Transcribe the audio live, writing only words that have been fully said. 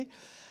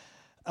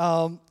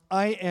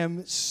I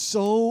am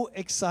so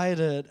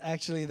excited,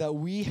 actually, that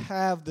we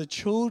have the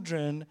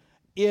children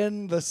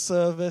in the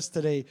service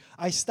today.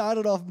 I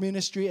started off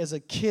ministry as a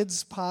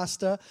kids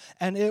pastor,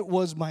 and it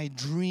was my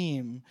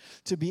dream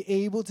to be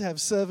able to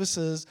have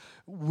services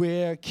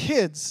where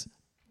kids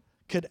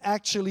could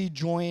actually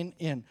join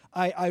in.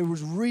 I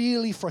was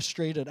really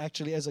frustrated,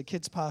 actually, as a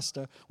kids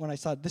pastor when I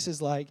started. This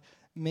is like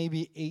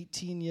maybe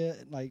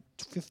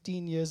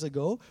 15 years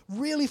ago,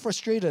 really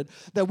frustrated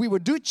that we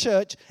would do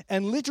church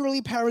and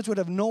literally parents would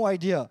have no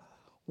idea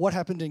what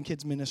happened in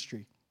kids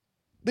ministry.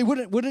 They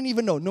wouldn't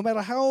even know, no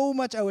matter how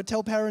much I would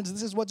tell parents,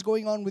 this is what's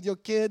going on with your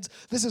kids,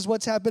 this is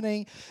what's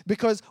happening,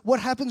 because what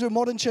happens with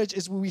modern church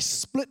is we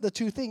split the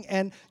two things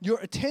and your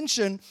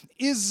attention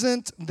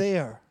isn't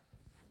there.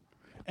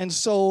 And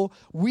so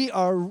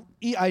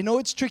I know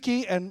it's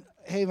tricky, and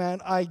hey man,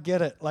 I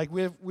get it. Like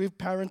we've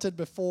parented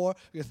before,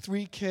 we have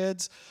 3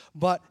 kids,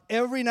 but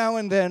every now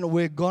and then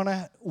we're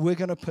gonna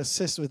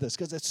persist with this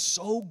because it's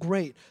so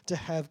great to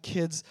have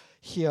kids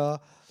here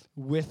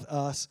with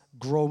us,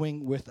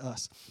 growing with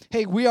us.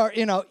 Hey, we are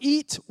in our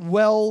Eat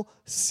Well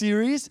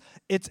series.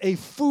 It's a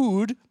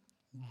food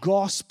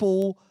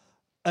gospel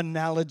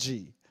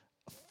analogy.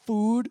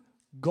 Food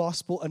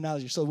gospel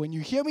analogy. So when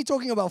you hear me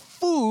talking about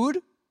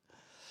food,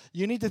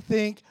 you need to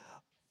think,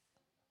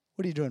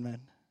 what are you doing,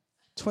 man?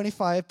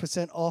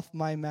 25% off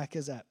my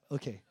Macca's app.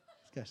 Okay.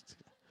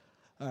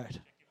 All right.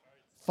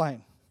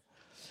 Fine.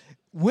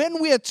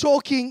 When we are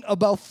talking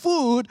about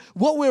food,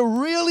 what we're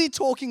really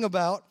talking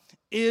about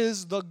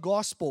is the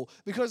gospel.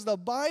 Because the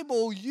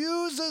Bible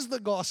uses the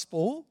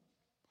gospel,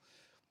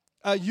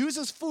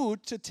 uses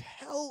food to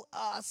tell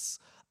us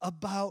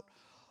about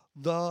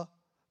the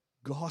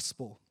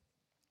gospel.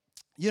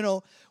 You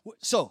know,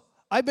 so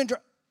I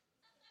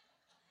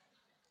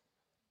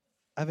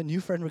have a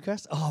new friend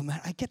request. Oh man,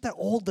 I get that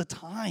all the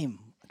time.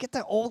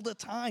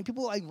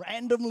 People like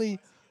randomly.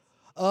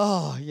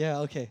 Oh yeah,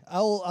 okay.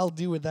 I'll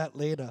deal with that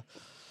later.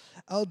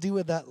 You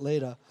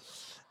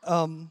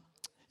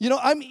know,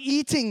 I'm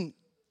eating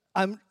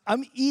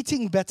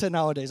better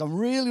nowadays. I'm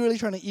really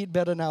trying to eat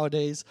better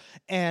nowadays.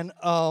 And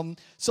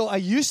so I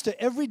used to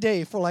every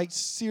day for like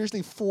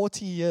seriously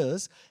 40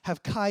 years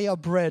have kaya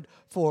bread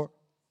for.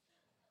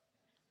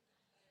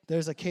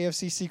 There's a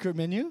KFC secret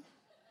menu.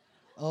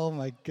 Oh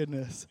my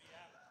goodness.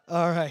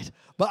 All right.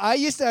 But I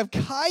used to have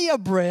kaya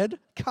bread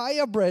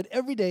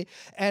every day.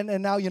 And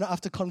now, you know,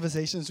 after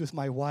conversations with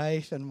my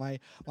wife and my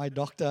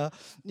doctor,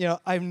 you know,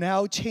 I've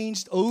now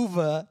changed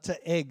over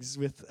to eggs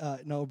with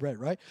no bread,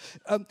 right?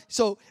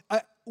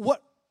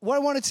 What I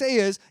want to say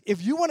is,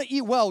 if you want to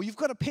eat well, you've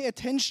got to pay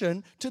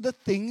attention to the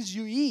things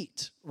you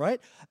eat,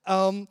 right?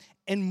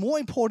 And more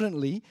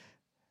importantly,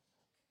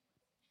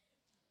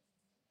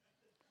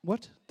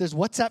 what? There's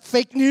WhatsApp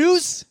fake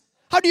news?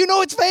 How do you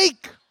know it's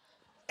fake?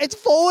 It's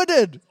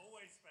forwarded.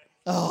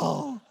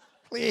 Oh,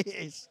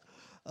 please.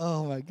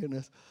 Oh, my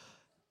goodness.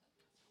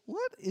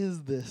 What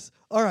is this?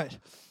 All right.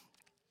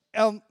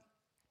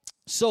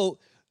 So,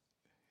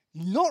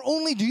 not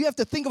only do you have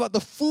to think about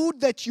the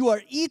food that you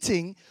are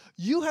eating,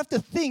 you have to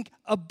think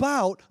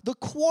about the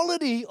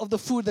quality of the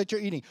food that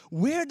you're eating.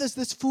 Where does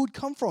this food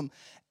come from?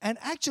 And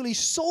actually,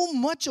 so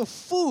much of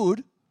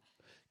food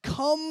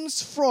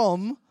comes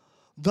from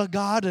the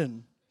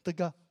garden.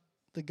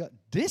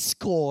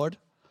 Discord?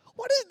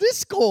 What is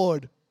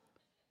Discord?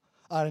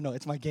 I don't know.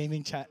 It's my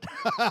gaming chat.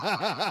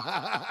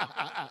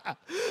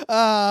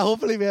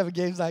 Hopefully we have a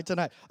games night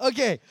tonight.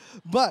 Okay,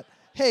 but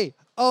hey,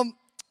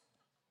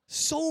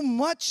 so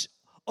much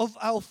of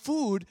our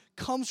food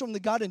comes from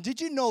the garden.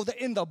 Did you know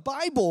that in the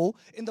Bible,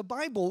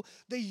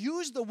 they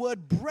use the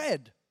word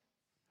bread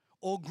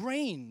or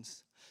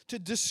grains to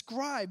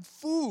describe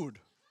food?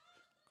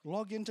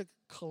 Log in to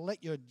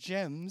collect your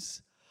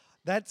gems.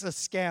 That's a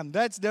scam.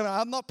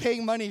 I'm not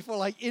paying money for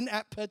like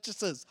in-app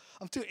purchases.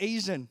 I'm too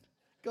Asian.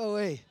 Go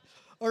away.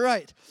 All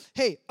right.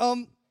 Hey,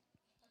 oh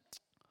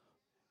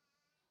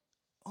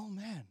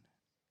man.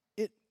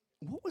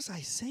 What was I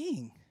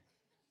saying?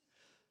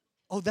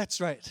 Oh, that's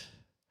right.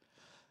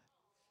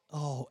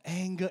 Oh,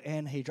 anger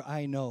and hatred.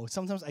 I know.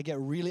 Sometimes I get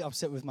really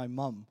upset with my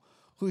mom,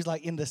 who's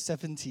like in the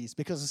 70s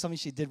because of something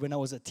she did when I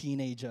was a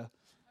teenager.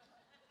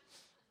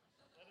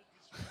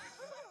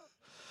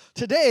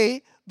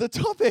 Today, the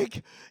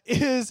topic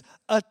is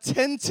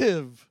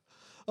attentive.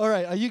 All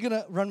right, are you going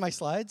to run my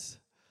slides?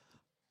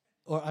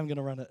 Or I'm going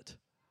to run it?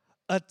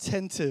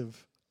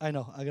 Attentive. I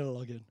know, I got to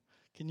log in.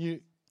 Can you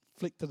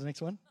flick to the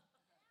next one?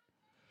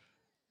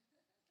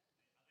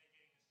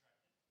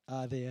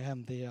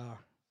 They are.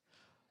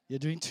 You're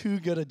doing too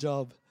good a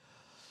job.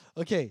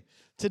 Okay,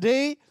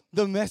 today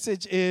the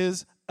message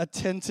is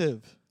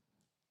attentive.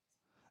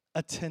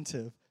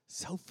 Attentive.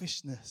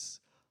 Selfishness.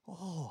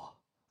 Oh,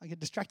 I get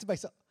distracted by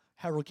stuff.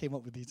 Harold came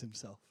up with these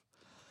himself.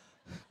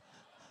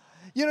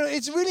 You know,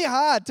 it's really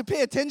hard to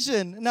pay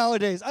attention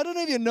nowadays. I don't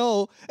know if you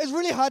know, it's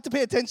really hard to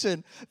pay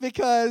attention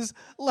because,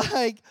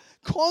 like,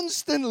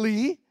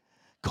 constantly,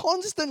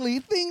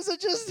 things are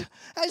just,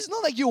 it's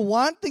not like you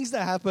want things to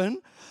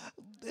happen.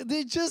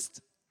 They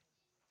just,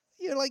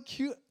 You're like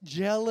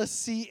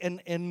jealousy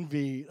and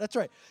envy. That's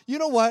right. You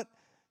know what?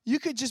 You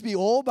could just be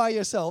all by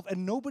yourself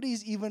and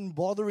nobody's even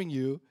bothering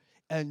you,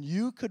 and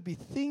you could be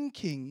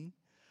thinking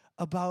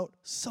about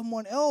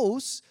someone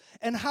else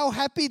and how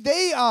happy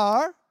they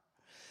are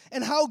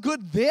and how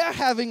good they're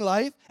having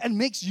life, and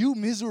makes you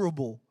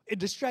miserable. It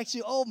distracts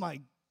you. Oh my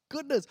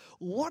goodness,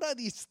 what are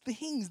these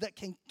things that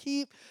can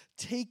keep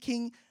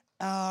taking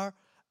our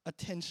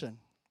attention?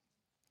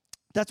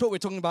 That's what we're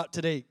talking about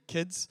today,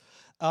 kids.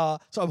 So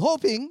I'm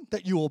hoping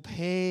that you will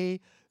pay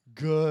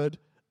good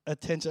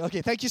attention.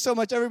 Okay, thank you so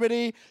much,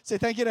 everybody. Say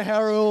thank you to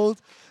Harold.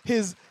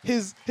 His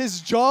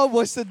job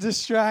was to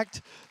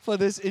distract for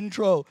this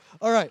intro.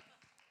 All right.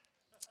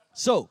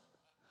 So,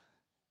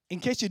 in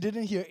case you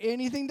didn't hear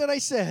anything that I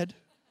said,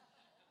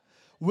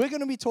 we're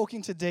going to be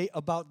talking today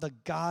about the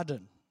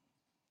garden.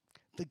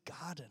 The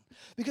garden.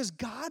 Because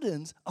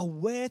gardens are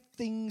where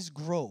things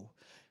grow.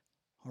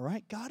 All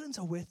right? Gardens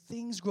are where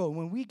things grow.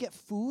 When we get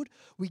food,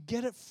 we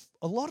get it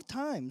a lot of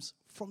times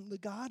from the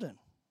garden.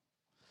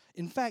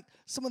 In fact,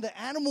 some of the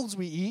animals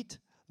we eat,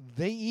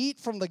 they eat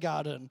from the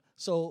garden.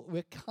 So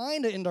we're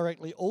kind of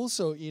indirectly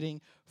also eating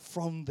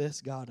from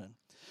this garden.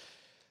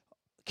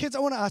 Kids, I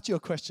want to ask you a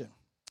question.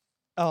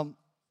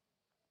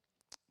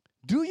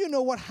 Do you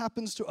know what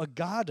happens to a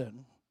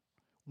garden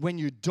when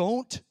you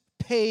don't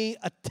pay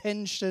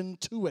attention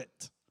to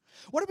it?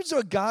 What happens to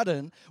a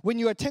garden when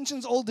your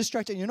attention's all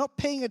distracted and you're not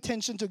paying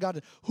attention to a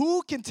garden?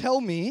 Who can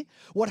tell me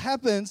what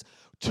happens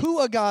to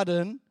a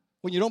garden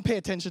when you don't pay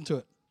attention to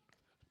it?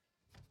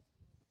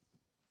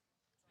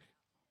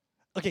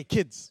 Okay,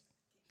 kids.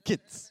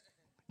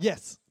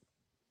 Yes.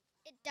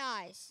 It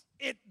dies.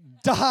 It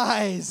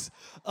dies.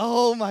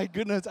 Oh my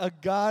goodness, a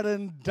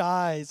garden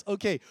dies.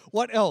 Okay,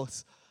 what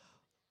else?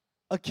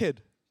 A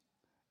kid.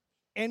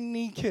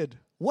 Any kid.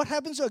 What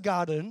happens to a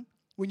garden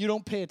when you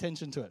don't pay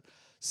attention to it?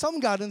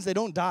 Some gardens, they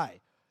don't die.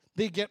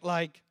 They get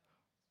like,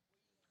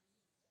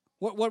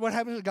 what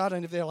happens to a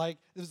garden if they're like,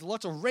 there's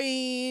lots of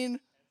rain?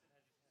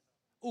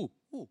 Ooh,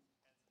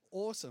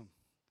 awesome.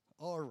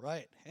 All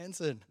right,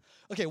 Hanson.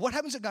 Okay, what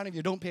happens to a garden if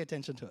you don't pay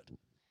attention to it?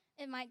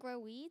 It might grow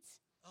weeds.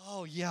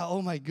 Oh, yeah,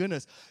 oh my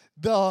goodness.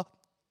 The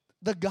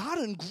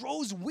garden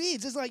grows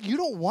weeds. It's like you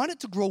don't want it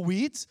to grow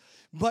weeds,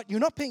 but you're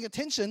not paying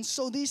attention,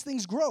 so these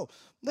things grow.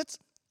 Let's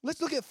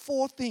look at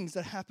 4 things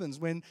that happens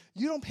when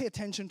you don't pay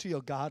attention to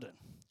your garden.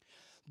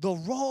 The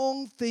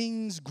wrong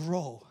things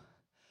grow.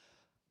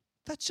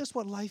 That's just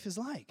what life is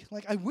like.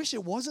 Like, I wish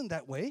it wasn't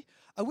that way.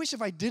 I wish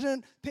if I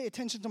didn't pay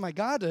attention to my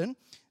garden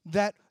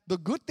that the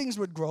good things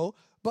would grow,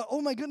 but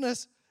oh my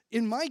goodness,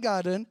 in my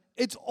garden,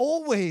 it's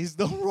always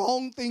the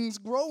wrong things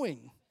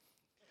growing.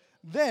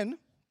 Then,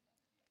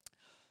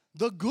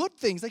 the good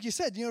things, like you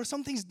said,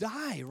 some things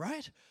die,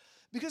 right?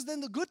 Because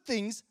then the good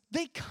things,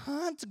 they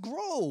can't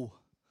grow.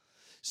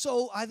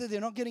 So either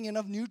they're not getting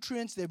enough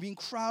nutrients, they're being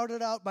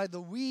crowded out by the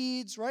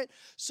weeds, right?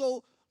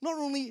 So not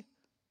only,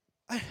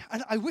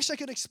 I wish I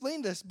could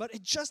explain this, but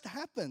it just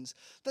happens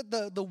that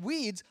the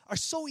weeds are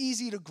so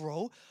easy to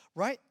grow,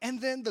 right?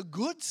 And then the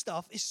good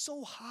stuff is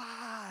so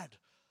hard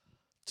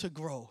to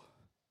grow.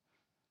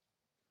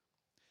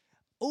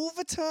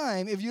 Over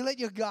time, if you let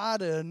your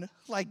garden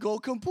go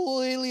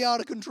completely out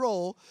of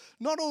control,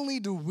 not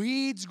only do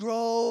weeds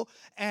grow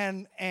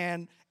and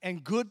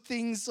good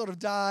things sort of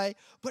die,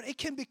 but it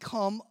can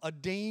become a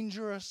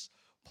dangerous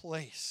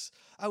place.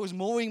 I was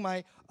mowing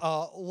my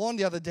lawn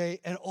the other day,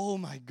 and oh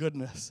my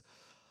goodness,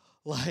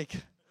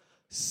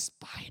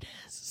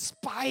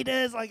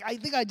 spiders. I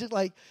think I just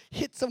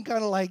hit some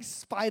kind of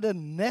spider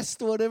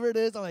nest or whatever it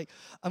is.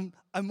 I'm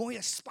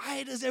mowing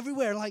spiders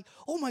everywhere.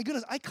 Oh my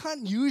goodness, I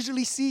can't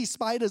usually see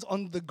spiders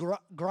on the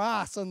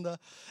grass.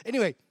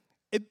 Anyway,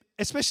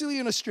 especially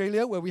in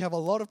Australia where we have a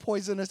lot of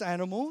poisonous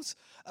animals,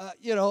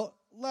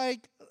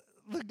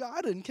 the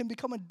garden can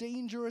become a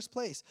dangerous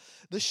place.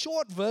 The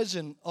short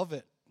version of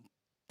it,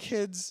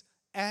 kids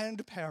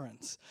and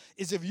parents,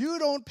 is if you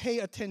don't pay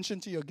attention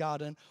to your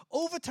garden,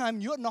 over time,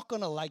 you're not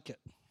going to like it.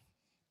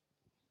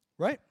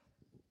 Right?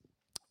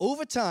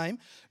 Over time,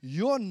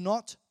 you're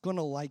not going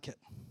to like it.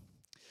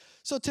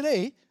 So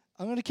today,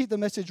 I'm going to keep the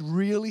message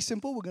really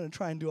simple. We're going to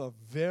try and do a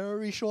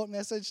very short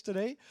message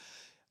today.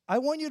 I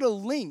want you to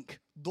link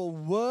the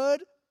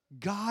word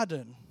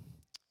garden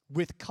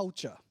with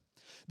culture.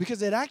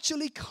 Because it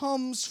actually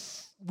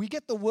we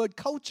get the word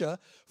culture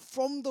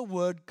from the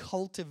word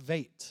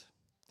cultivate,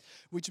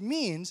 which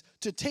means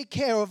to take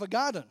care of a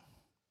garden.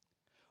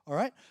 All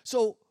right?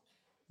 So,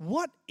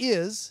 what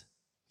is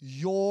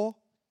your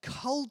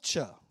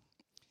culture?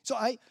 So,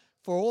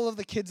 for all of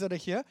the kids that are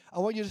here, I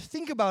want you to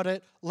think about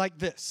it like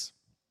this.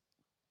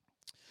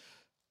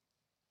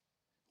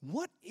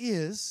 What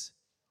is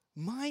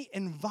my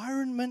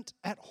environment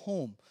at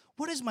home?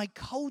 What is my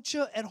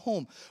culture at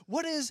home?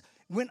 What is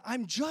when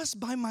I'm just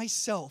by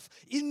myself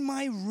in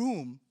my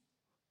room?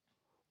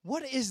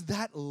 What is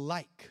that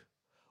like?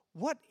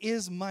 What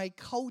is my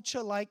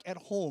culture like at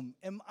home?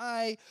 Am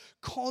I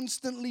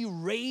constantly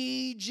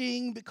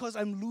raging because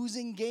I'm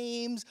losing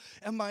games?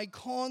 Am I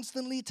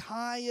constantly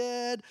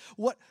tired?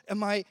 What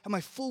am I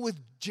full with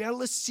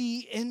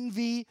jealousy,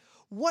 envy?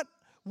 what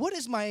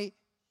is my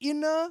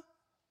inner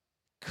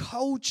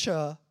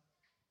culture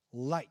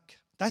like?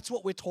 That's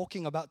what we're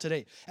talking about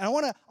today. And I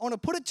want to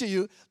put it to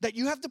you that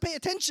you have to pay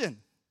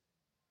attention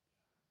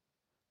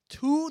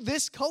to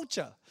this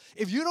culture.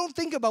 If you don't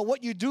think about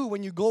what you do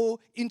when you go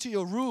into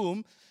your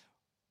room,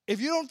 if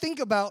you don't think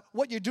about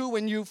what you do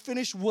when you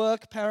finish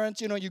work,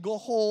 parents, you go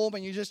home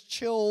and you just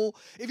chill.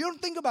 If you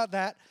don't think about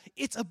that,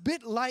 it's a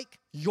bit like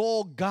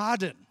your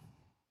garden.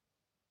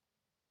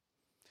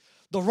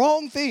 The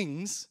wrong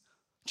things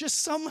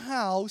just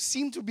somehow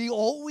seem to be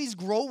always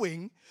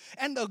growing,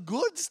 and the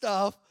good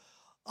stuff,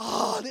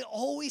 they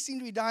always seem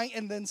to be dying,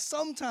 and then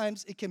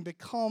sometimes it can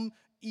become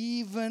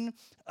even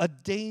a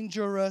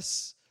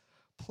dangerous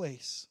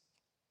place.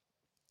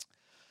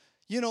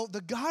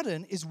 The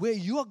garden is where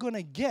you are going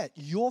to get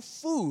your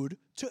food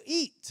to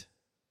eat.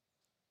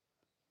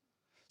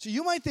 So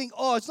you might think,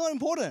 it's not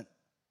important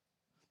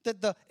that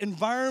the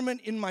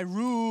environment in my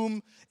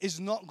room is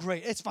not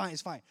great. It's fine.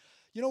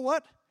 You know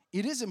what?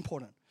 It is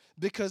important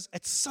because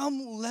at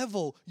some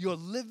level, you're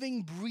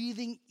living,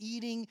 breathing,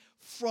 eating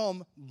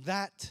from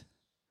that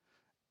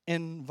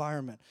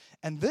environment.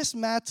 And this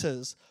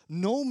matters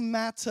no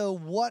matter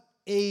what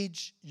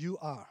age you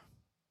are.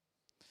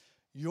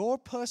 Your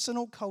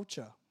personal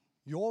culture,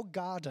 your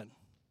garden,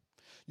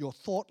 your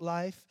thought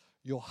life,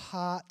 your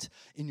heart,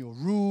 in your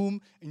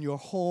room, in your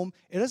home.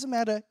 It doesn't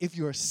matter if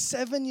you're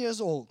 7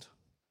 years old,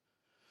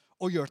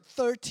 or you're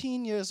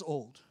 13 years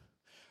old,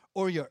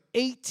 or you're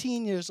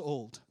 18 years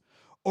old,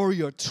 or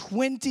you're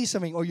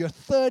 20-something, or you're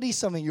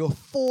 30-something, you're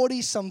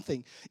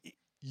 40-something.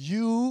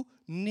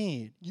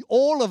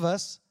 All of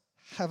us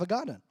have a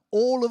garden.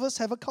 All of us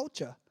have a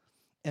culture.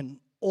 And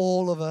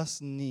all of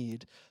us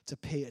need to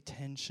pay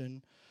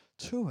attention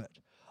to it.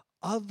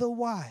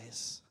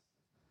 Otherwise,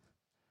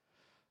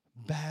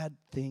 bad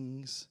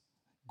things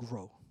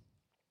grow.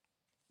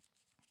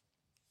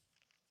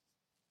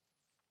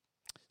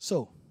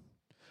 So,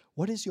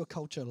 what is your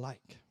culture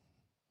like?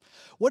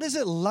 What is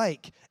it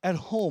like at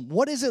home?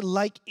 What is it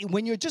like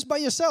when you're just by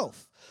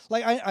yourself?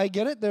 Like, I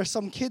get it. There's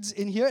some kids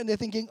in here and they're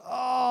thinking,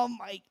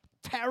 my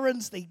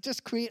parents, they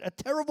just create a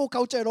terrible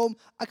culture at home.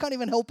 I can't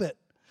even help it.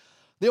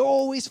 They're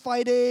always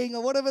fighting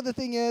or whatever the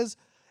thing is.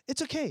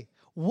 It's okay.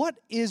 What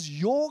is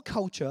your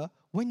culture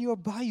when you're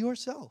by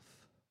yourself?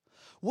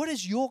 What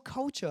is your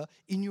culture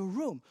in your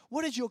room?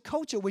 What is your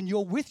culture when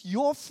you're with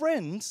your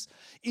friends,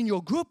 in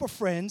your group of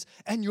friends,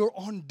 and you're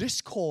on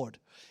Discord?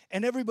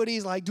 And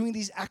everybody's like doing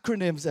these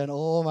acronyms, and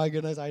oh my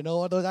goodness, I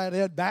know those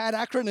are bad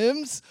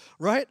acronyms,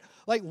 right?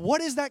 Like,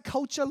 what is that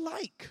culture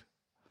like?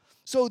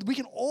 So we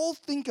can all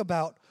think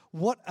about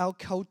what our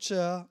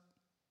culture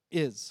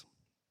is.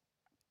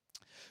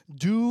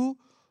 Do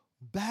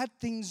bad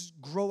things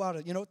grow out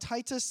of?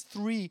 Titus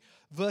 3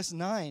 verse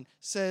 9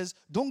 says,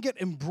 don't get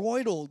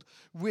embroiled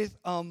with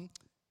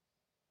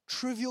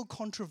trivial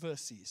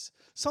controversies.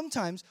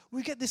 Sometimes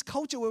we get this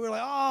culture where we're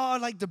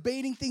like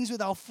debating things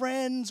with our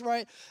friends,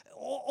 right?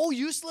 All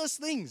useless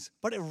things,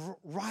 but it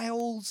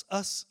riles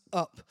us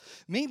up.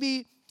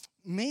 Maybe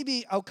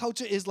our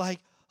culture is like,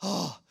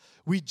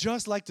 we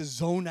just like to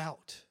zone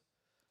out,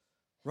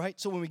 right?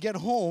 So when we get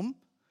home,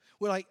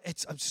 we're like,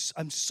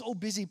 I'm so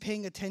busy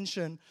paying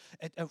attention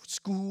at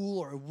school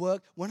or at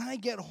work. When I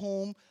get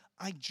home,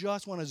 I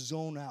just want to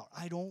zone out.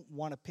 I don't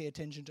want to pay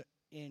attention to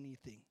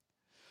anything.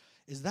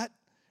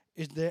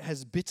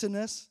 Has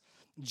bitterness,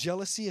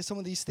 jealousy, and some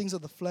of these things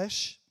of the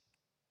flesh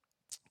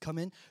come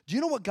in? Do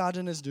you know what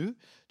gardeners do?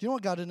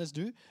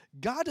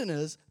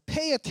 Gardeners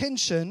pay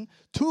attention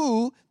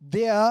to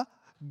their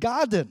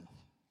garden.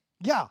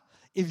 Yeah,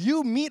 if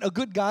you meet a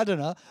good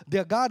gardener,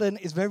 their garden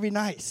is very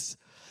nice.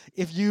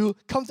 If you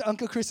come to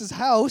Uncle Chris's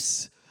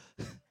house,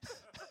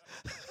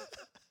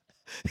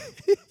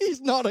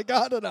 he's not a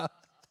gardener.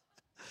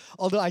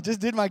 Although I just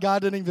did my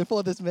gardening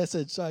before this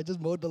message, so I just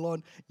mowed the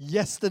lawn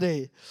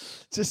yesterday,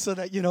 just so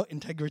that,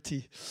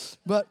 integrity.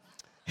 But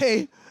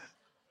hey,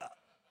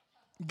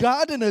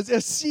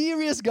 gardeners,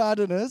 serious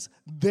gardeners,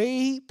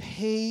 they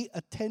pay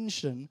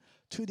attention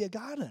to their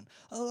garden.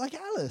 Like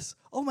Alice.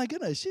 Oh my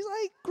goodness, she's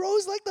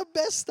grows the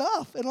best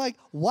stuff. And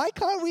why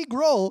can't we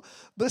grow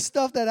the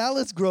stuff that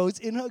Alice grows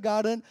in her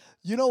garden?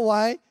 You know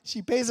why?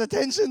 She pays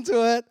attention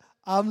to it.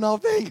 I'm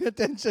not paying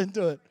attention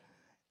to it.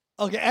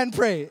 Okay, and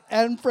pray.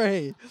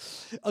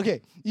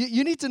 Okay,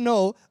 you need to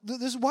know,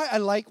 this is why I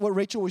like what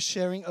Rachel was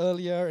sharing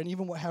earlier and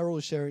even what Harold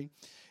was sharing.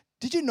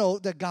 Did you know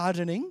that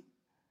gardening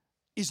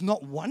is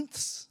not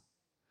once?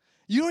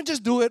 You don't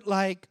just do it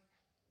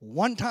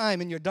one time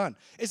and you're done.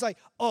 It's let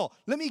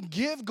me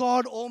give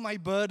God all my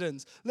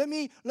burdens. Let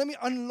me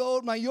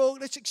unload my yoke.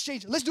 Let's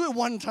exchange. Let's do it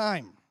one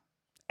time.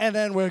 And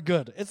then we're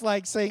good. It's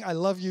like saying I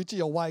love you to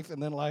your wife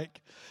and then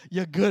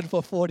you're good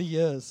for 40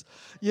 years.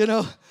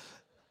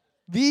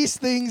 These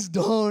things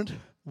don't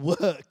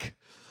work.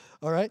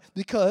 All right?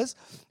 Because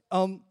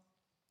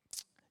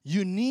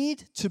you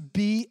need to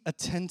be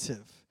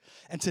attentive.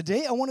 And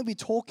today I want to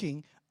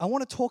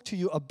talk to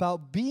you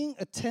about being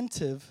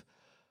attentive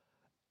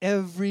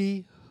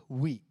every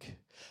week.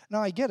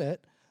 Now, I get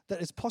it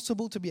that it's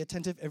possible to be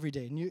attentive every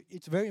day. And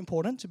it's very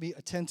important to be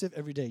attentive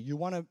every day. You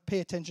want to pay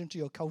attention to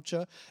your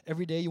culture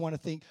every day. You want to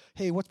think,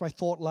 hey, what's my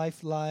thought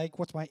life like?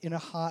 What's my inner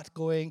heart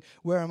going?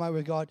 Where am I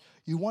with God?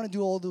 You want to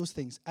do all those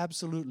things,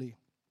 absolutely.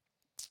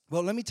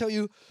 Well, let me tell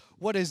you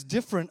what is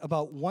different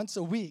about once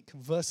a week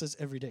versus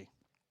every day.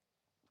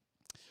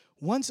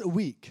 Once a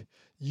week,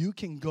 you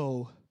can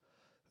go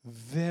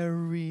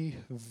very,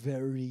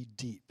 very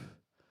deep.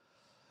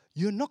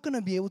 You're not going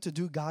to be able to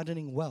do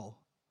gardening well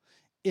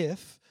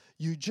if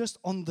you just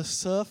on the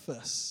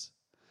surface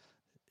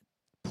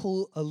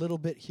pull a little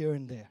bit here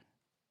and there.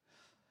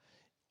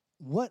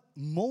 What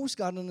most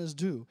gardeners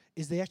do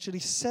is they actually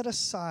set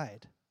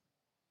aside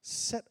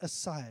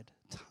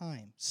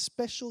time,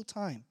 special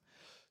time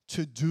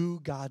to do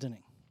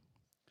gardening.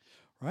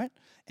 Right?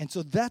 And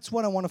so that's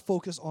what I want to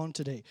focus on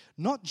today.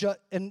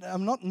 And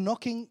I'm not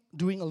knocking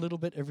doing a little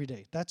bit every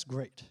day. That's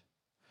great.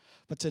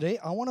 But today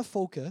I want to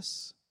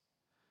focus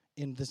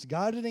in this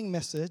gardening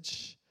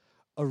message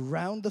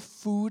around the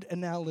food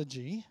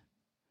analogy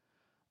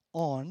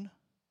on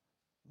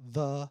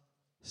the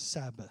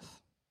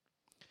Sabbath.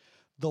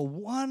 The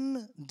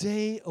one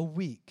day a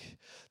week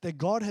that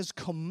God has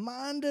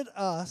commanded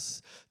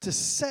us to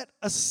set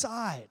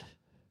aside,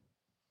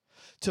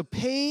 to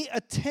pay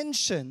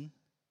attention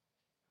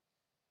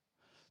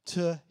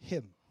to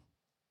Him.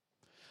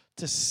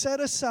 To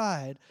set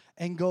aside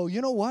and go, you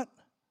know what?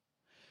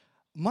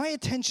 My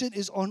attention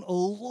is on a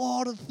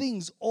lot of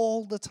things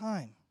all the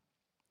time.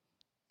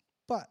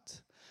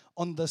 But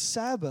on the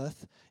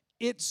Sabbath,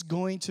 it's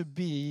going to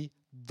be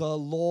the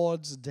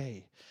Lord's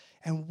day.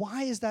 And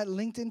why is that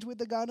linked into with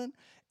the garden?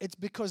 It's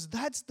because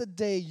that's the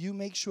day you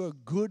make sure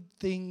good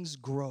things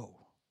grow.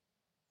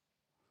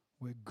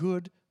 Where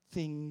good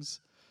things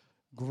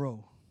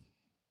grow.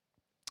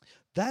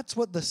 That's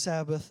what the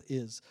Sabbath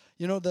is.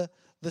 You know, the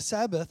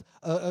Sabbath,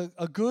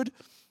 a good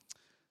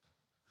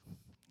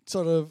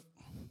sort of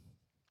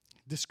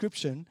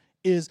description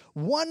is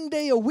one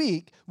day a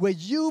week where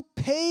you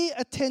pay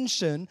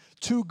attention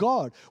to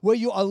God, where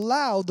you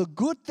allow the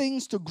good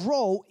things to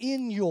grow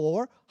in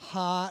your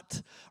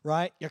heart,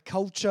 right? Your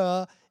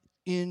culture,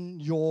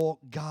 in your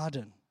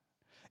garden.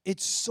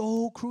 It's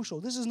so crucial.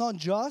 This is not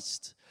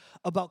just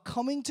about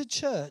coming to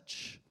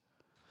church,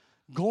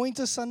 going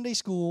to Sunday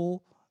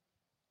school,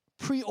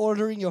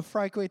 pre-ordering your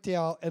fry kway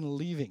teow and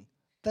leaving.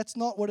 That's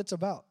not what it's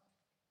about.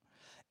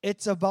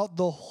 It's about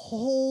the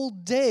whole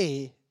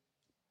day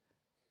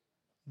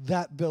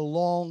that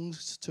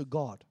belongs to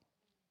God.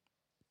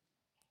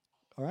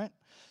 All right?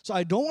 So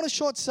I don't want to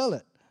short sell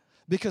it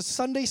because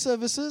Sunday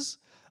services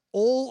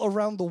all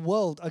around the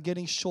world are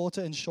getting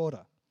shorter and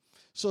shorter.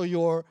 So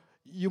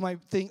you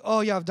might think, oh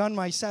yeah, I've done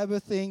my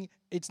Sabbath thing.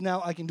 It's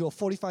now I can do a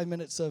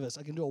 45-minute service.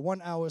 I can do a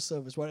 1-hour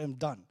service where I'm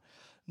done.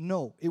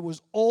 No, it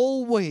was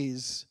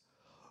always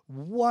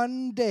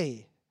one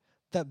day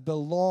that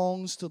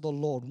belongs to the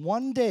Lord.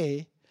 One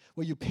day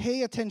where you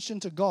pay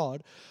attention to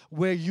God,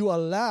 where you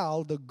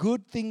allow the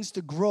good things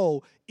to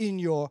grow in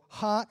your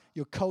heart,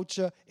 your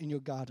culture, in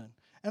your garden.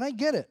 And I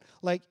get it.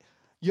 Like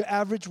your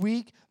average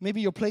week, maybe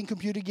you're playing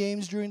computer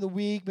games during the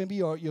week, maybe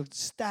your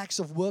stacks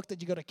of work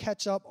that you got to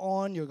catch up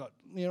on, you got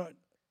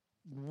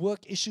work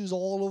issues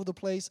all over the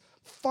place.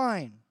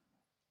 Fine.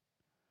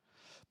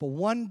 But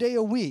one day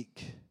a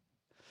week,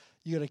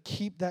 you got to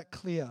keep that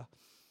clear.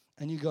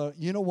 And you go,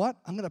 you know what?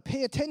 I'm going to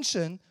pay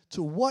attention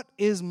to what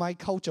is my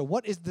culture.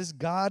 What is this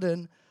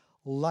garden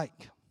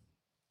like?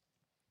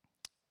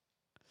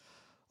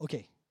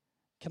 Okay,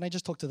 can I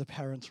just talk to the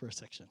parents for a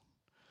section?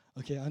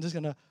 Okay, I'm just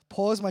going to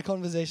pause my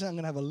conversation. I'm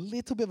going to have a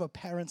little bit of a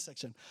parent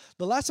section.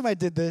 The last time I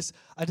did this,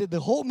 I did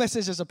the whole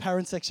message as a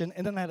parent section,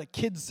 and then I had a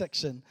kids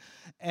section.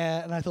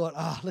 And I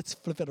thought, let's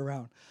flip it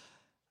around.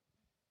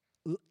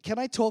 Can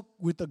I talk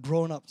with the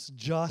grown-ups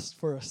just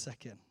for a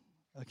second?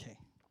 Okay.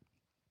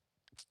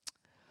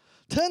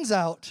 Turns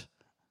out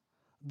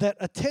that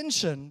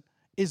attention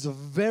is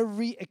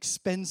very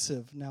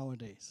expensive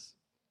nowadays.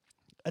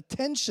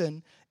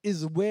 Attention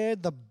is where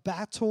the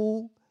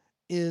battle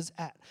is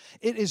at.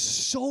 It is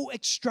so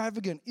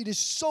extravagant. It is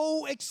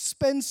so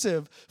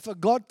expensive for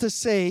God to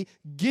say,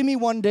 give me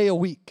one day a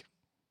week.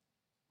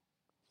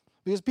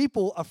 Because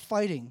people are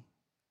fighting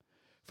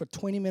for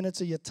 20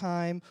 minutes of your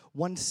time,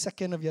 1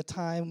 second of your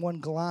time, one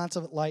glance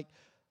of it. Like,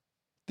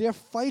 they're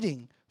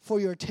fighting for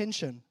your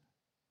attention.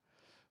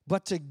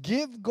 But to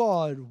give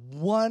God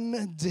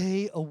one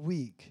day a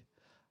week,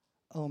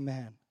 oh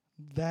man,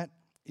 that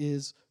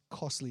is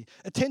costly.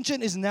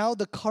 Attention is now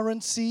the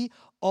currency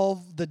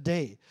of the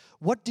day.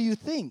 What do you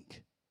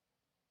think?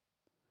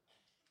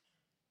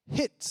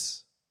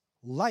 Hits,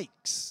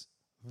 likes,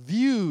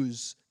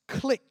 views,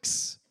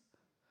 clicks.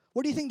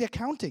 What do you think they're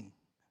counting?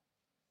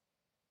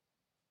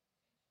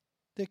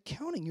 They're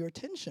counting your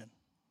attention,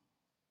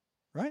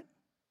 right?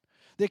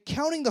 They're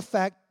counting the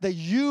fact that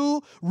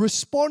you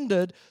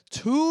responded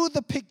to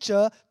the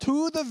picture,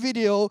 to the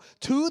video,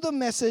 to the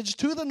message,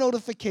 to the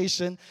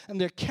notification,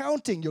 and they're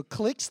counting your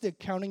clicks, they're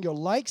counting your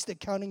likes, they're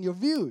counting your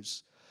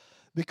views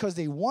because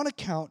they want to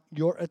count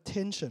your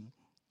attention.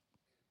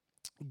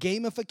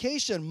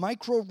 gamification,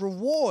 micro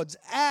rewards,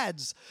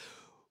 ads.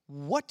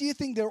 What do you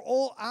think they're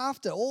all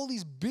after? All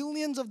these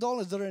billions of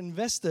dollars that are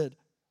invested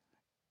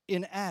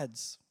in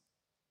ads.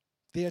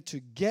 They are to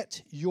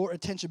get your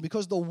attention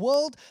because the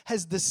world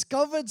has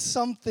discovered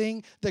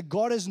something that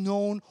God has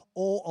known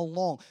all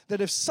along. That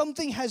if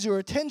something has your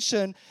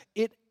attention,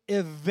 it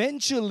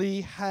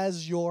eventually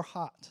has your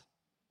heart.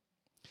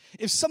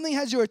 If something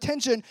has your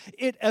attention,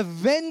 it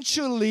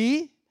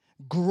eventually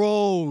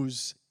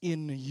grows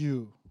in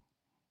you.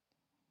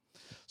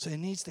 So it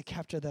needs to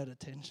capture that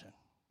attention.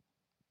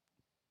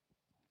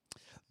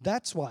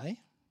 That's why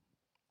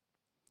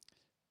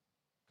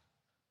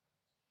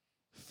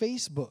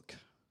Facebook.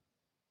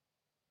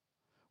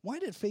 Why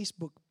did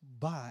Facebook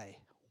buy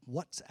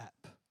WhatsApp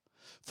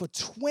for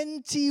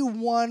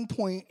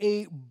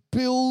 $21.8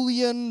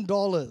 billion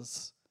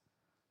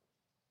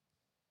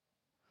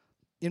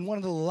in one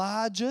of the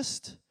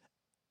largest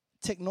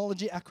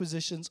technology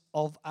acquisitions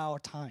of our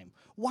time?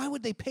 Why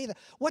would they pay that?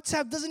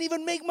 WhatsApp doesn't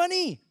even make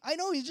money. I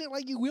know, it's just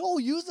like we all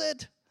use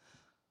it.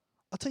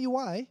 I'll tell you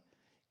why.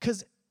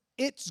 Because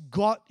it's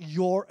got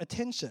your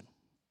attention.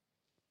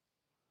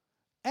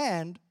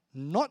 And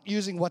not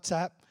using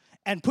WhatsApp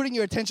and putting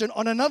your attention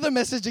on another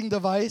messaging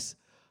device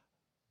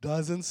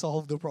doesn't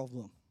solve the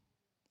problem.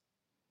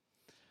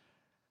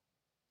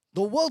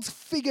 The world's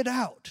figured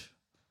out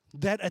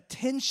that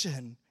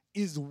attention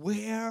is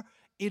where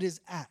it is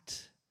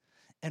at.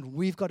 And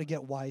we've got to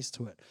get wise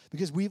to it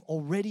because we've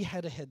already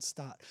had a head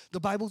start.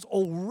 The Bible's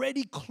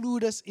already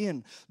clued us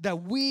in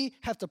that we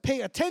have to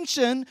pay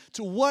attention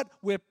to what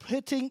we're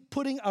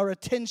putting our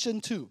attention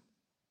to.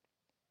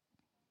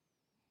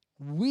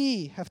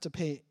 We have to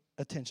pay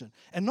attention.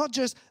 And not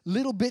just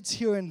little bits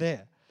here and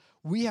there.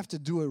 We have to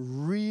do it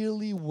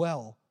really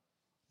well,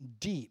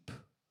 deep,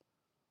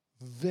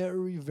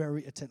 very,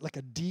 very attentive, like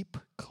a deep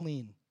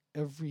clean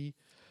every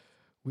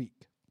week.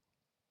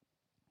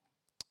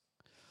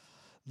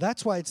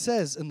 That's why it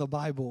says in the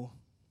Bible,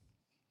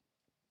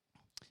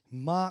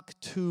 Mark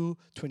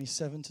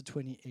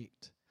 2:27-28.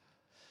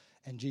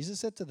 And Jesus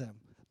said to them,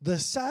 the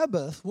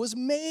Sabbath was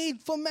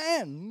made for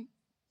man,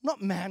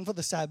 not man for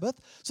the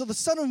Sabbath. So the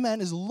Son of Man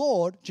is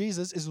Lord,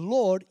 Jesus is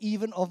Lord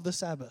even of the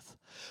Sabbath.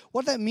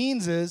 What that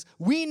means is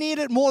we need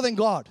it more than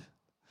God.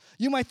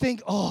 You might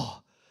think,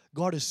 oh,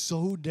 God is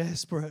so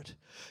desperate.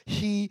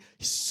 He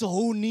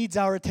so needs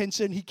our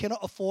attention. He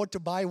cannot afford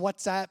to buy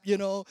WhatsApp,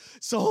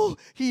 So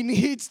he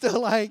needs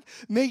to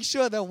make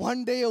sure that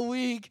one day a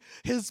week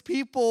his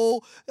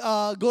people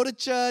go to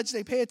church,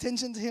 they pay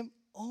attention to him.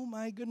 Oh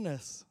my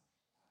goodness.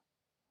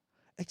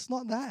 It's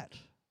not that.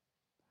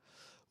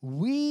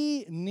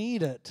 We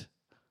need it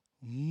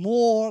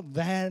more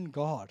than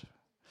God.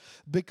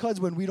 Because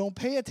when we don't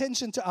pay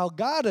attention to our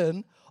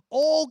garden,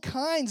 all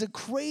kinds of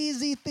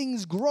crazy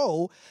things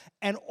grow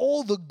and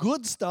all the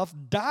good stuff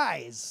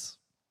dies.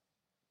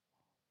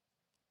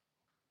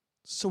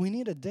 So we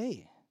need a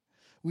day.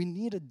 We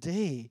need a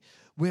day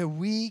where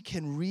we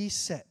can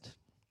reset.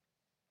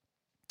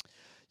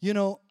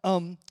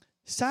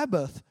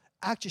 Sabbath,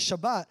 actually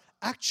Shabbat,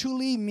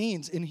 actually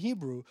means in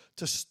Hebrew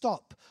to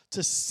stop,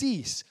 to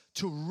cease,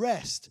 to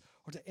rest,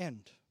 or to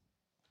end.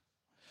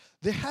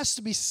 There has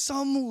to be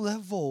some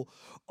level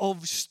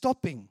of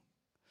stopping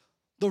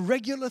the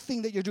regular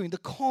thing that you're doing, the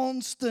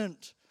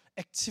constant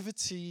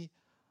activity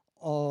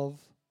of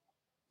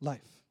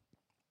life.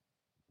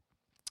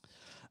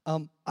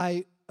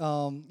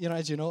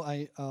 As you know,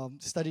 I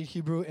studied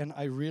Hebrew and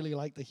I really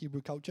like the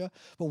Hebrew culture.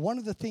 But one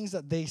of the things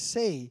that they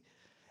say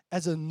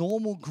as a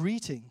normal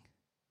greeting,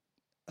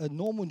 a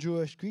normal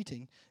Jewish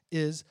greeting,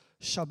 is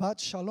Shabbat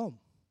Shalom.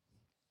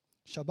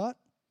 Shabbat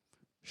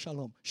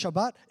Shalom.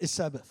 Shabbat is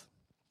Sabbath.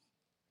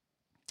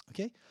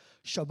 Okay?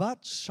 Shabbat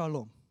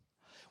Shalom.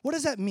 What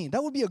does that mean?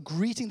 That would be a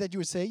greeting that you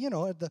would say,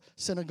 at the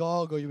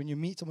synagogue or when you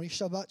meet somebody,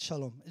 Shabbat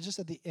Shalom. It's just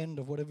at the end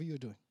of whatever you're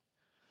doing.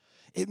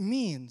 It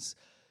means,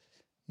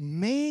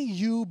 may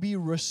you be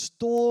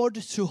restored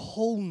to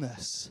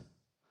wholeness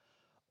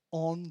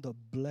on the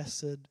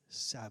blessed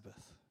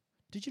Sabbath.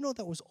 Did you know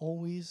that was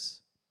always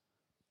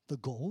the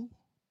goal?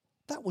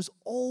 That was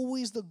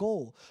always the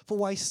goal for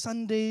why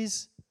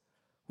Sundays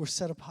were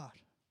set apart.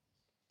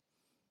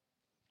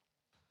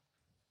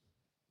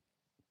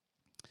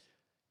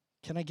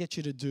 Can I get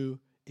you to do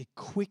a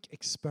quick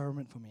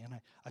experiment for me? And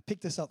I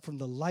picked this up from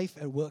the Life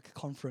at Work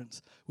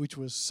conference, which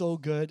was so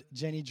good.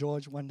 Jenny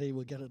George, one day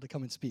we'll get her to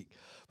come and speak.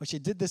 But she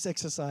did this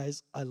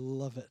exercise. I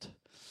love it.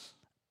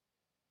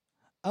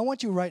 I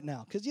want you right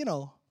now, because,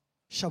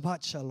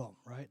 Shabbat Shalom,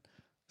 right?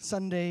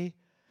 Sunday,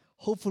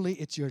 hopefully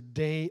it's your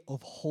day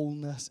of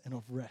wholeness and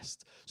of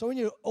rest. So when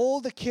you're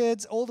all the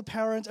kids, all the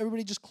parents,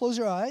 everybody just close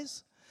your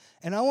eyes.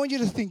 And I want you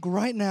to think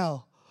right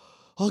now,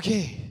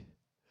 okay,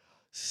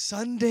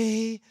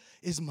 Sunday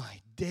is my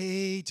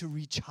day to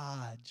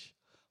recharge.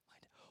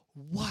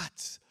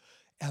 What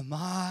am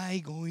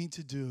I going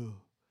to do?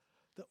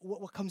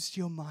 What comes to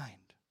your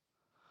mind?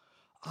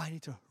 I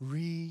need to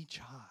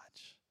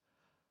recharge.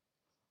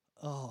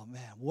 Oh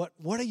man,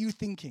 what are you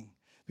thinking?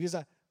 Because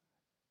I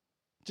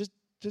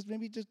just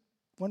maybe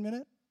 1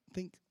 minute,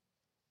 think,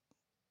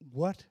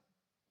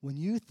 when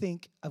you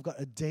think I've got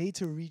a day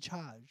to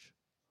recharge,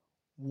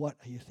 what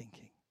are you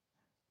thinking?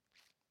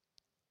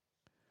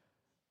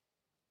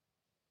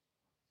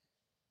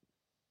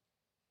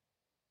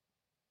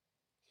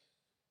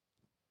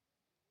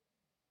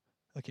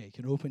 Okay, you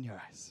can open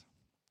your eyes.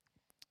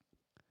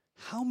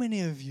 How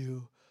many of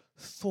you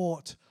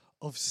thought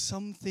of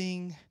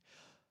something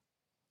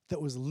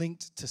that was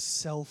linked to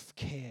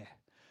self-care?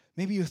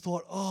 Maybe you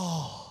thought,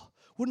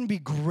 wouldn't it be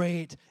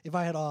great if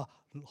I had a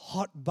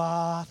hot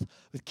bath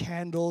with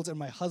candles and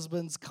my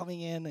husband's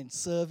coming in and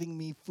serving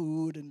me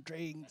food and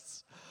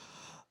drinks?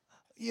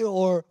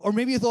 Or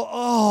maybe you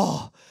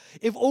thought,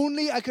 if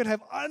only I could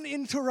have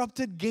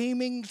uninterrupted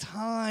gaming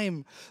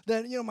time,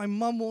 then, my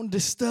mom won't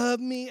disturb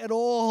me at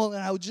all,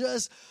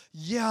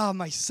 and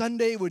my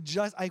Sunday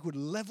I could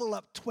level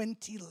up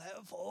 20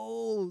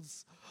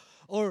 levels.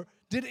 Or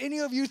did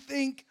any of you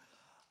think,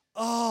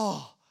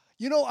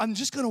 I'm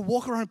just going to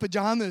walk around in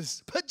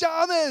pajamas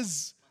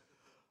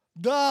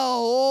the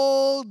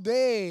whole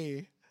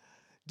day?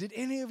 Did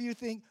any of you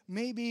think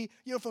maybe,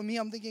 for me,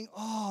 I'm thinking,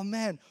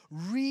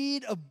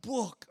 read a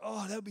book.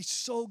 That would be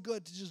so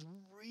good to just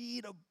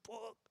read a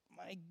book.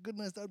 My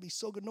goodness, that would be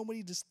so good.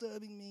 Nobody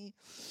disturbing me.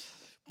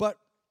 But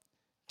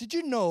did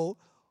you know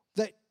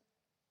that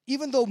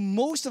even though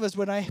most of us,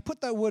 when I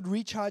put that word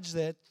recharge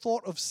there,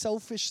 thought of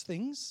selfish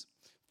things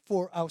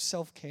for our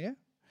self-care,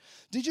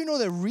 did you know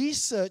that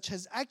research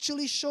has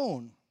actually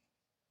shown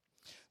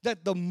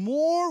that the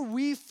more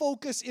we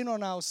focus in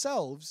on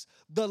ourselves,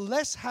 the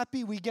less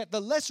happy we get,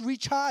 the less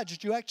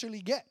recharged you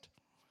actually get.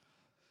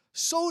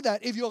 So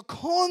that if you're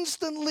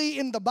constantly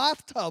in the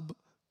bathtub,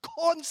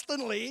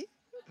 constantly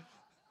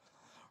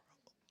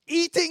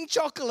eating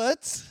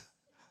chocolates,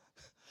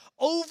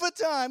 over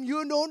time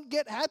you don't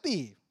get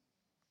happy.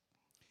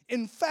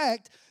 In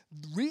fact,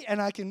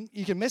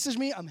 you can message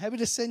me. I'm happy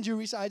to send you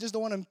research. I just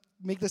don't want to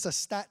make this a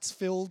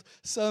stats-filled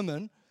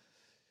sermon.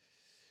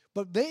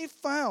 But they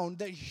found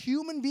that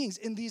human beings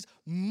in these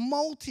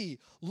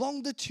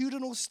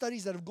multi-longitudinal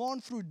studies that have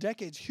gone through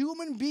decades,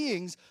 human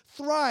beings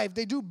thrive,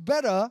 they do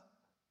better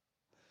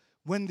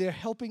when they're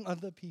helping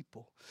other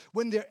people,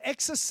 when they're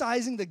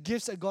exercising the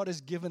gifts that God has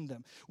given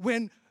them,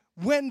 when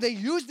they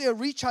use their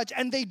recharge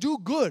and they do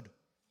good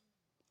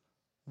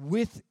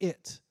with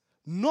it,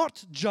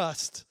 not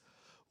just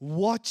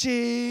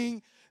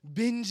watching,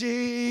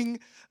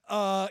 binging,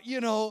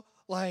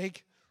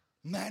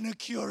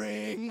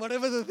 manicuring,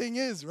 whatever the thing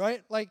is,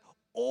 right? Like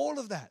all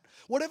of that.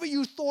 Whatever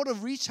you thought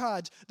of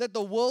recharge that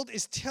the world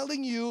is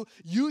telling you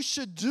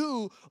should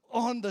do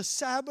on the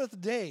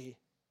Sabbath day,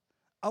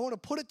 I want to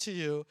put it to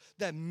you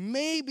that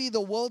maybe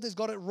the world has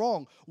got it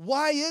wrong.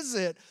 Why is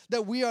it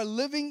that we are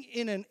living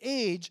in an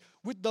age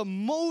with the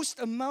most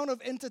amount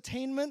of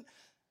entertainment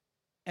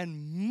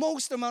and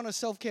most amount of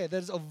self-care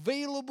that is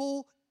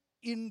available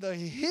in the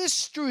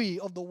history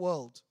of the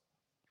world?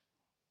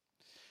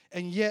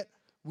 And yet,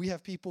 we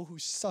have people who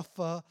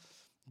suffer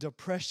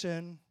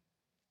depression,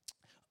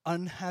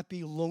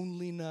 unhappy,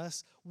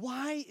 loneliness.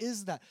 Why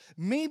is that?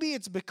 Maybe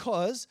it's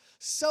because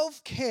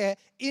self-care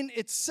in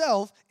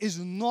itself is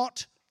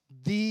not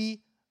the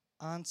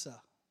answer.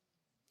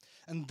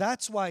 And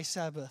that's why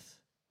Sabbath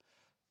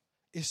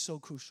is so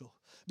crucial.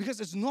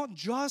 Because it's not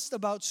just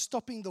about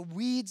stopping the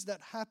weeds that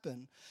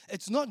happen.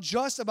 It's not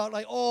just about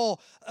I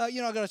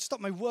got to stop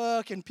my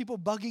work and people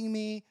bugging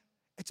me.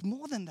 It's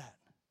more than that.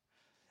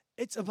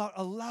 It's about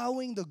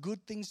allowing the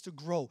good things to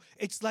grow.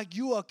 It's like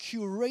you are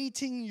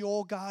curating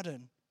your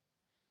garden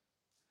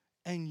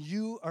and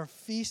you are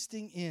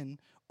feasting in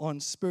on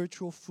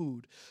spiritual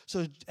food.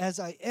 So as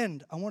I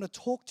end, I want to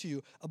talk to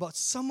you about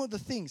some of the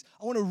things.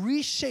 I want to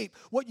reshape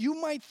what you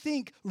might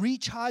think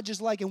recharge is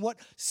like and what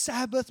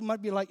Sabbath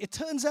might be like. It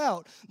turns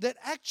out that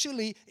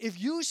actually if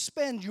you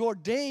spend your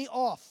day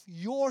off,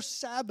 your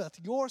Sabbath,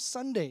 your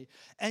Sunday,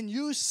 and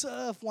you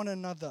serve one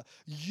another,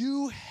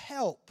 you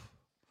help.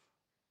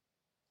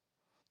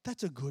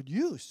 That's a good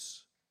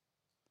use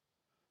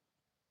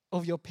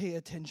of your pay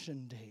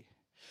attention day.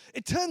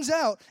 It turns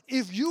out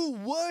if you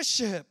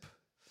worship,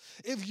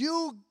 if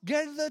you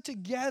gather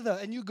together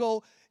and you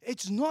go,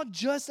 it's not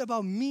just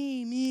about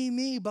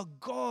me, but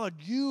God,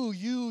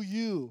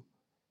 you.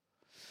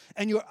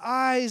 And your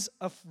eyes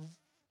are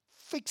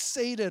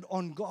fixated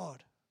on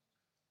God.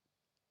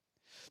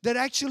 That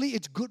actually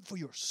it's good for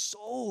your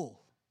soul.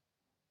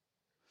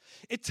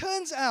 It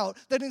turns out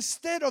that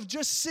instead of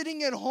just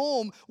sitting at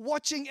home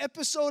watching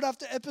episode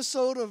after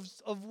episode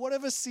of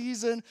whatever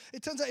season,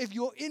 it turns out if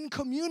you're in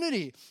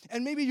community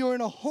and maybe you're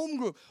in a home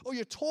group or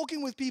you're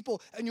talking with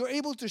people and you're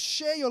able to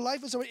share your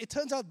life with somebody, it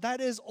turns out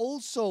that is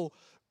also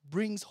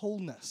brings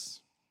wholeness.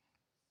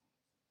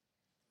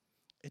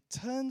 It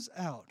turns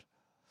out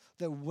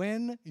that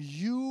when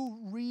you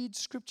read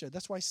Scripture,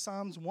 that's why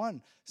Psalms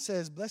 1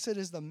 says, blessed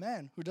is the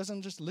man who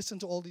doesn't just listen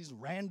to all these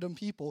random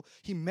people,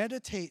 he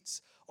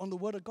meditates on the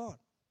Word of God.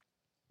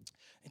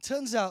 It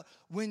turns out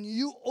when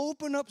you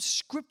open up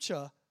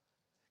Scripture,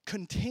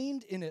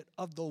 contained in it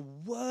are the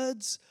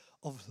words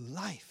of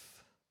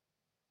life.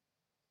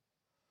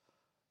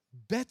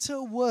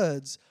 Better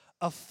words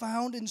are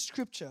found in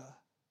Scripture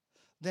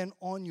than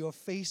on your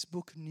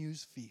Facebook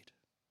news feed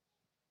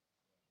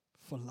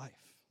for life.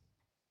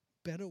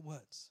 Better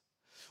words.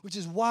 Which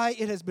is why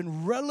it has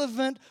been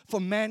relevant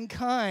for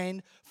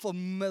mankind for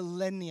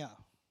millennia.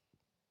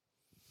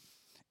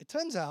 It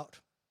turns out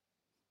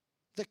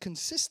that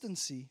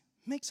consistency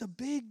makes a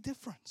big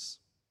difference.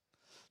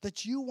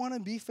 That you want to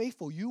be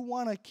faithful. You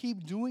want to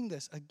keep doing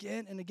this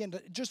again and again.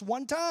 That just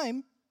one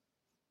time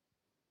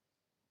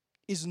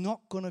is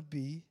not going to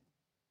be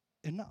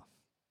enough.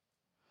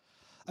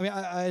 I mean,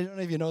 I don't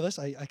know if you know this.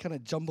 I kind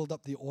of jumbled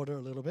up the order a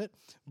little bit.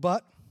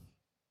 But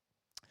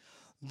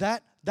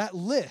that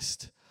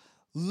list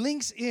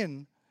links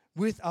in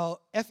with our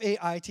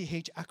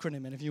FAITH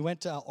acronym. And if you went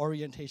to our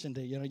orientation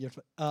day,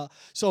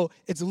 so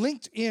it's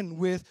linked in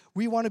with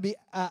we want to be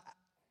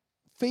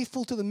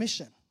faithful to the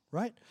mission.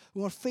 Right?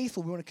 We want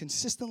faithful. We want to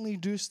consistently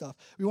do stuff.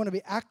 We want to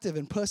be active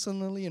and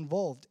personally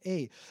involved.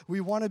 A.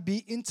 We want to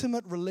be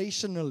intimate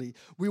relationally.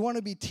 We want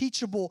to be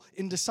teachable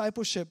in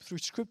discipleship through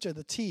Scripture,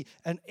 the T.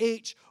 And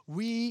H.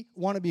 We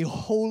want to be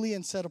holy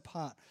and set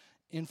apart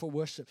in for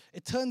worship.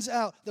 It turns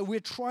out that we're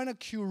trying to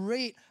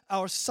curate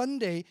our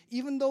Sunday,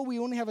 even though we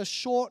only have a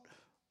short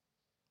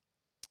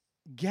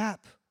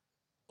gap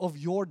of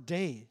your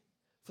day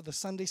for the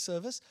Sunday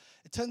service.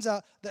 It turns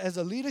out that as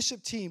a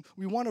leadership team,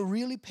 we want to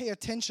really pay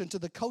attention to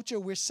the culture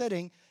we're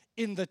setting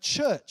in the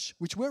church,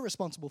 which we're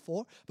responsible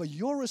for, but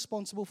you're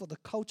responsible for the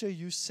culture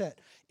you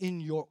set in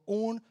your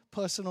own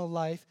personal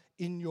life,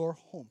 in your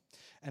home.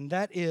 And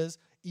that is,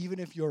 even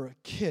if you're a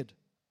kid,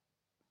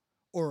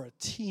 or a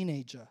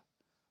teenager,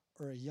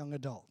 or a young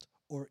adult,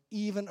 or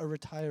even a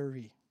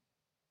retiree,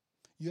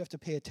 you have to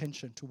pay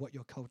attention to what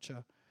your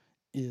culture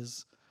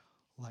is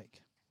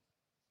like.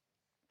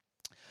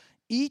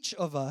 Each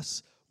of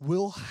us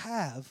will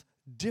have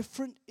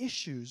different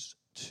issues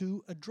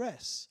to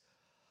address.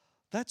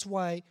 That's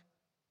why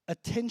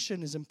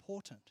attention is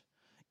important.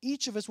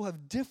 Each of us will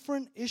have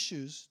different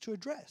issues to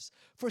address.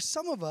 For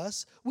some of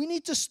us, we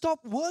need to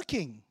stop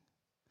working.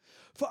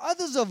 For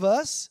others of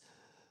us,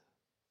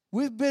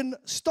 we've been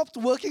stopped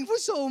working for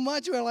so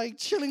much, we're like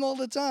chilling all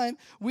the time.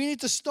 We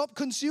need to stop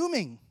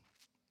consuming.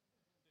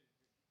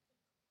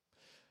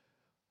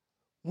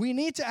 We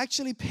need to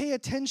actually pay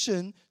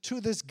attention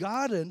to this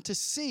garden to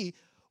see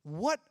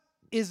what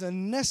is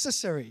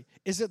necessary.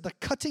 Is it the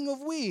cutting of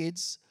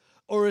weeds,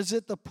 or is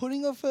it the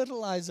putting of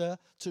fertilizer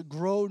to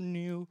grow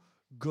new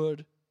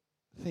good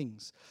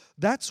things?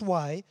 That's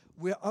why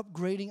we're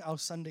upgrading our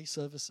Sunday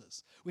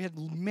services. We had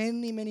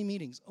many, many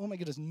meetings. Oh my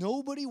goodness,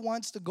 nobody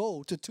wants to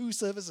go to 2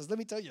 services, let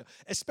me tell you.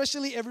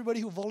 Especially everybody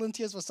who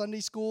volunteers for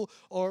Sunday school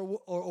or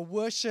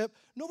worship.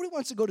 Nobody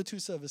wants to go to 2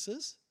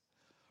 services.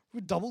 We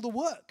double the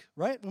work,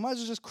 right? We might as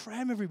well just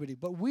cram everybody.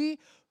 But we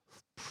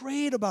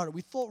prayed about it.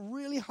 We thought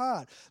really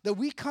hard that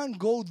we can't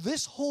go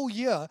this whole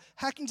year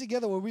hacking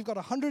together where we've got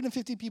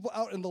 150 people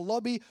out in the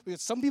lobby. We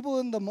got some people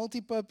in the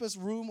multi-purpose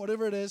room,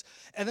 whatever it is,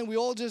 and then we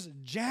all just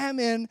jam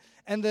in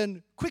and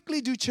then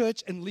quickly do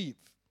church and leave.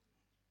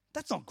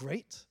 That's not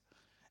great.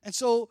 And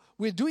so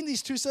we're doing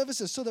these 2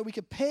 services so that we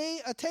could pay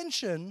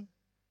attention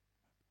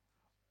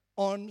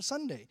on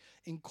Sunday,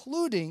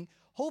 including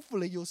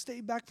hopefully you'll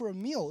stay back for a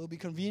meal. It'll be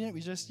convenient.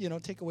 We just,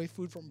 take away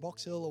food from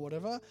Box Hill or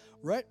whatever,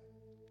 right?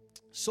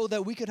 So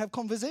that we could have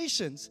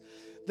conversations,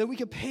 that we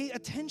could pay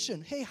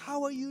attention. Hey,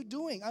 how are you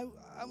doing?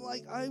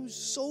 I was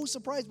so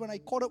surprised when I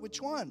caught up with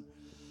Chuan.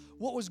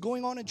 What was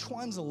going on in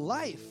Chuan's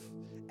life?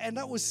 And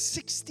that was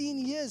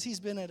 16 years he's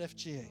been at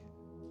FGA.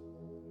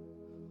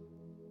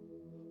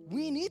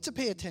 We need to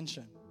pay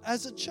attention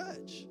as a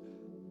church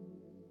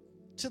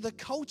to the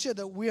culture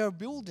that we are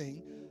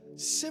building.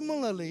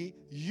 Similarly,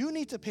 you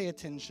need to pay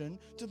attention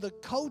to the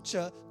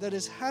culture that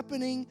is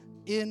happening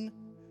in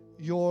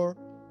your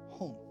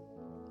home.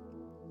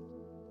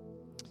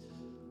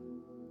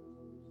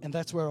 And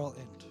that's where I'll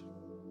end,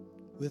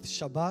 with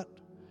Shabbat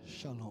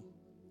Shalom.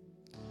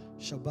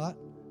 Shabbat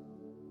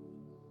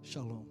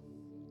Shalom.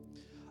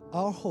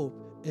 Our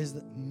hope is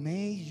that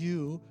may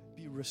you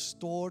be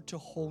restored to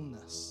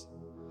wholeness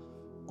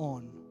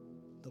on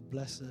the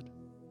blessed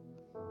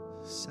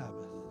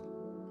Sabbath.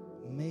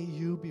 May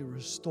you be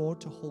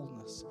restored to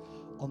wholeness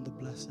on the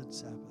blessed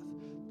Sabbath.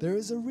 There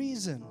is a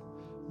reason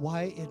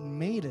why it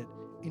made it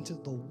into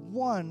the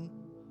one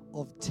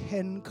of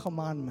 10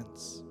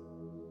 commandments.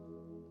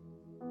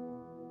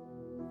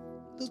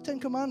 Those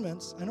 10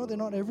 commandments, I know they're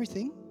not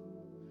everything,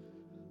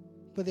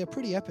 but they're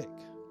pretty epic.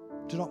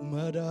 Do not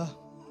murder,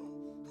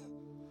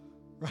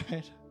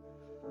 right?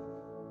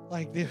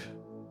 Like they're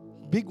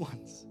big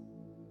ones.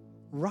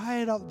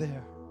 Right up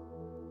there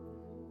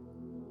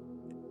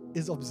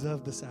is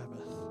observe the Sabbath.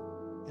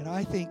 And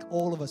I think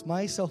all of us,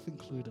 myself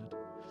included,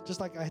 just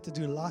like I had to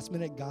do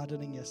last-minute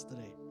gardening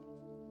yesterday,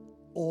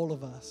 all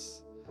of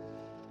us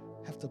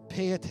have to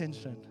pay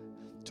attention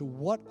to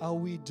what are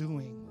we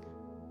doing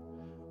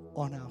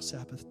on our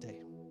Sabbath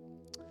day.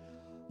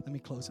 Let me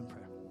close in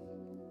prayer.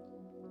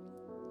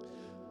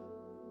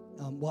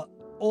 Well,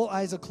 all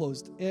eyes are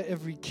closed.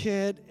 Every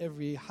kid,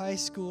 every high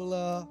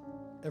schooler,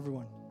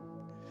 everyone.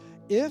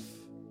 If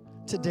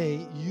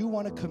today you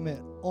want to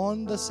commit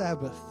on the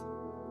Sabbath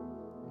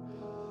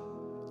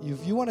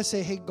if you want to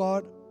say, hey,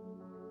 God,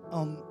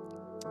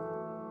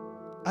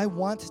 I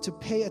want to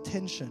pay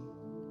attention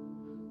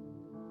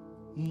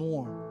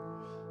more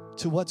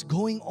to what's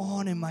going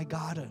on in my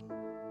garden.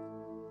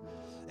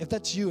 If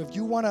that's you, if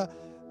you want to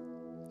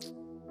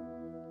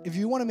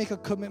make a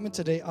commitment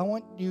today, I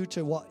want you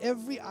to, while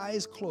every eye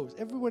is closed,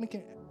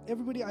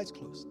 everybody eyes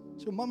closed.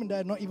 So your mom and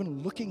dad not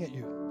even looking at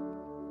you.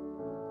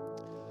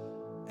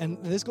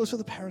 And this goes for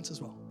the parents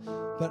as well.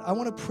 But I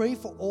want to pray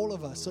for all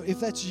of us. So if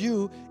that's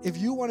you, if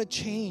you want to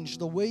change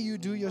the way you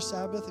do your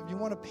Sabbath, if you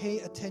want to pay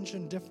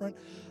attention different,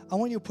 I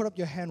want you to put up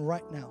your hand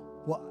right now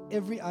while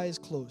every eye is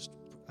closed.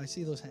 I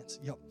see those hands.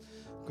 Yep.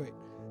 Great.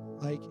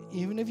 Like,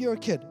 even if you're a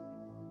kid,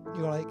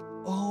 you're like,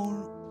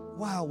 oh,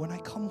 wow, when I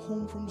come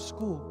home from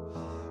school,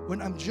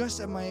 when I'm just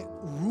at my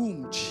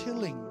room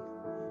chilling,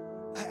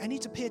 I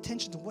need to pay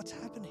attention to what's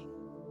happening.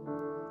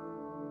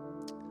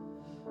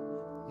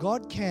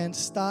 God can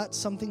start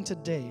something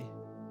today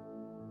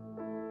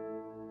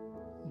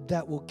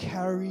that will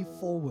carry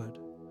forward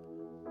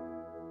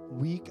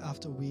week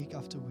after week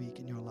after week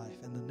in your life.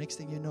 And the next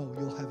thing you know,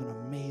 you'll have an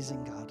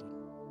amazing garden.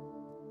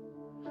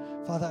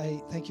 Father,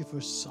 I thank you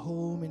for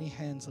so many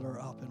hands that are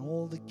up, and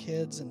all the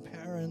kids and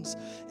parents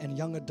and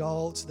young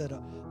adults that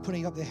are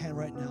putting up their hand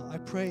right now. I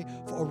pray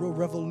for a real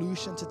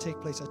revolution to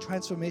take place, a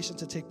transformation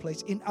to take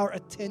place in our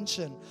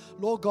attention.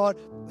 Lord God,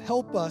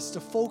 help us to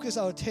focus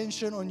our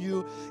attention on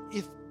you,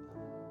 if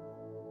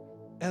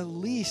at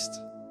least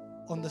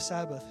on the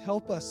Sabbath.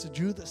 Help us to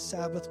do the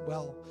Sabbath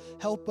well.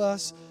 Help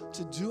us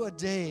to do a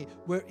day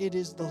where it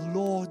is the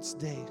Lord's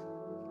day.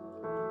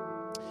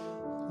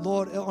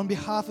 Lord, on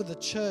behalf of the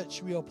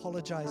church, we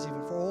apologize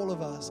even for all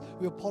of us.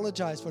 We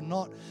apologize for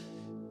not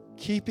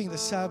keeping the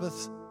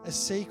Sabbath as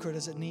sacred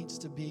as it needs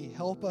to be.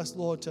 Help us,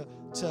 Lord,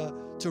 to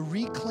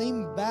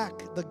reclaim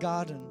back the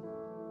garden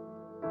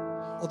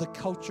or the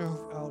culture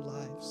of our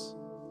lives.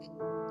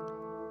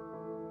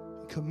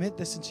 Commit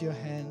this into your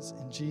hands.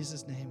 In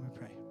Jesus' name we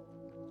pray.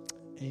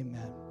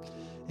 Amen.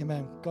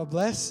 Amen. God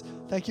bless.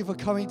 Thank you for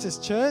coming to this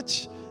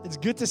church. It's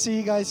good to see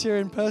you guys here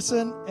in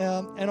person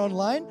and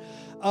online.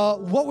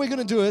 What we're going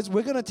to do is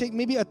we're going to take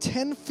maybe a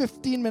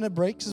 10-15 minute break.